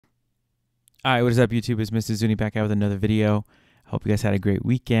Alright, what is up, YouTube? It's Mr. Zuni back out with another video. Hope you guys had a great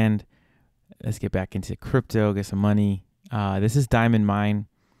weekend. Let's get back into crypto, get some money. This is Diamond Mine.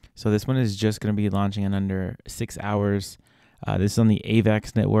 So this one is just going to be launching in under 6 hours. This is on the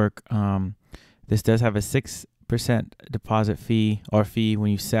AVAX network. This does have a 6% deposit fee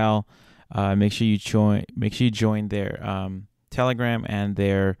when you sell. Make sure you join their Telegram and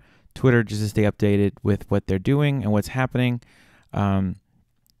their Twitter just to stay updated with what they're doing and what's happening.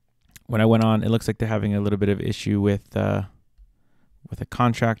 When I went on, it looks like they're having a little bit of issue with a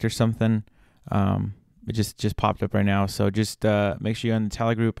contract or something. It just popped up right now. So just make sure you're on the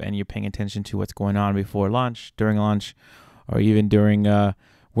Tele group and you're paying attention to what's going on before launch, during launch, or even during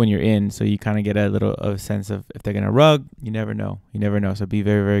when you're in. So you kind of get a little of a sense of if they're gonna rug. You never know. You never know. So be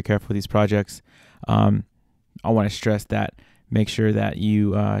very, very careful with these projects. I want to stress that. Make sure that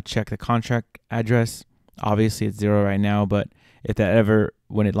you check the contract address. Obviously, it's 0 right now, but if that ever,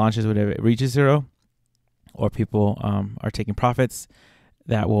 when it launches, whenever it reaches 0, or people are taking profits,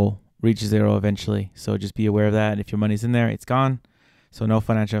 that will reach 0 eventually. So just be aware of that. And if your money's in there, it's gone. So no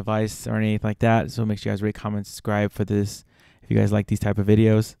financial advice or anything like that. So make sure you guys rate, comment, subscribe for this. If you guys like these type of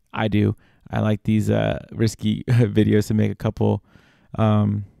videos, I do. I like these risky videos to make a couple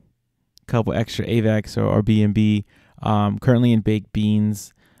extra AVAX or BNB. Currently in baked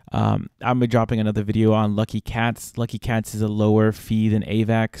beans. I'm dropping another video on Lucky Cats. Lucky Cats is a lower fee than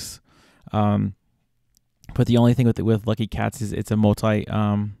AVAX. But the only thing with Lucky Cats is it's a multi,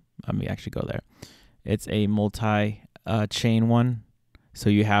 let me actually go there. It's a multi chain one. So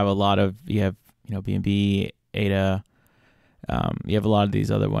you have a lot of, BNB, ADA, you have a lot of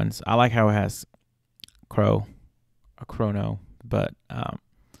these other ones. I like how it has Chrono, but yeah,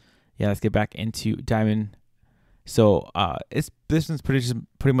 let's get back into Diamond. So this one's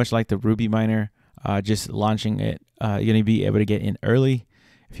pretty much like the Ruby miner, just launching it. You're gonna be able to get in early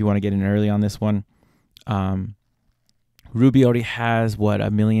if you want to get in early on this one. Ruby already has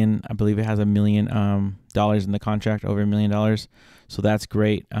 $1 million. I believe it has $1 million in the contract, over $1 million. So that's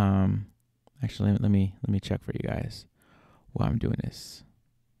great. Actually, let me check for you guys while I'm doing this.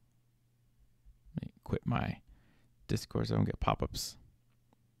 Let me quit my Discord so I don't get pop-ups.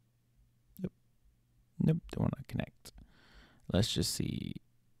 Nope, don't want to connect. Let's just see.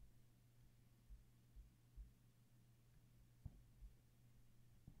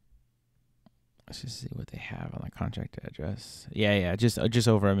 Let's just see what they have on the contract address. Yeah, just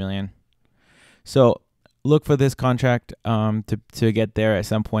over $1 million. So look for this contract to get there at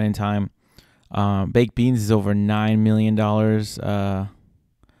some point in time. Baked beans is over $9 million.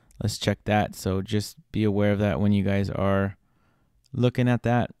 Let's check that. So just be aware of that when you guys are looking at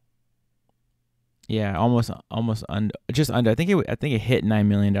that. Yeah, almost under, just under. I think it hit $9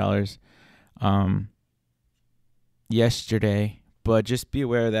 million yesterday. But just be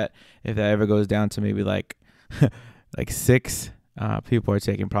aware that if that ever goes down to maybe like 6, people are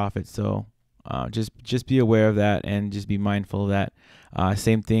taking profits. So just be aware of that and just be mindful of that.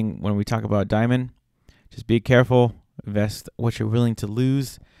 Same thing when we talk about Diamond. Just be careful. Invest what you're willing to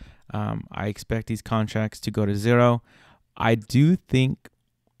lose. I expect these contracts to go to 0. I do think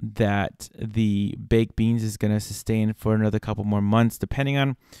that the baked beans is going to sustain for another couple more months, depending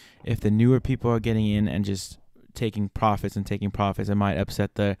on if the newer people are getting in and just taking profits. It might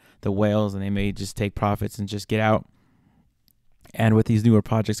upset the whales, and they may just take profits and just get out. And with these newer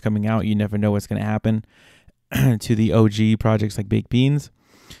projects coming out, you never know what's going to happen to the OG projects like baked beans.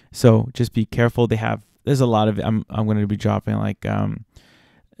 So just be careful. There's a lot of, I'm going to be dropping like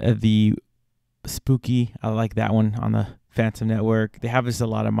the Spooky. I like that one on the Phantom network. They have just a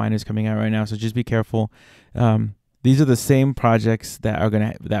lot of miners coming out right now, so just be careful. These are the same projects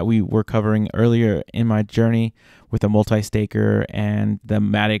that we were covering earlier in my journey with the multi-staker and the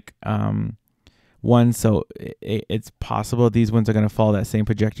Matic one. So it's possible these ones are going to follow that same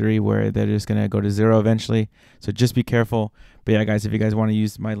trajectory where they're just going to go to 0 eventually. So just be careful. But yeah, guys, if you guys want to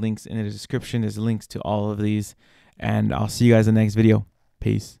use my links in the description, there's links to all of these. And I'll see you guys in the next video.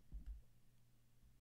 Peace.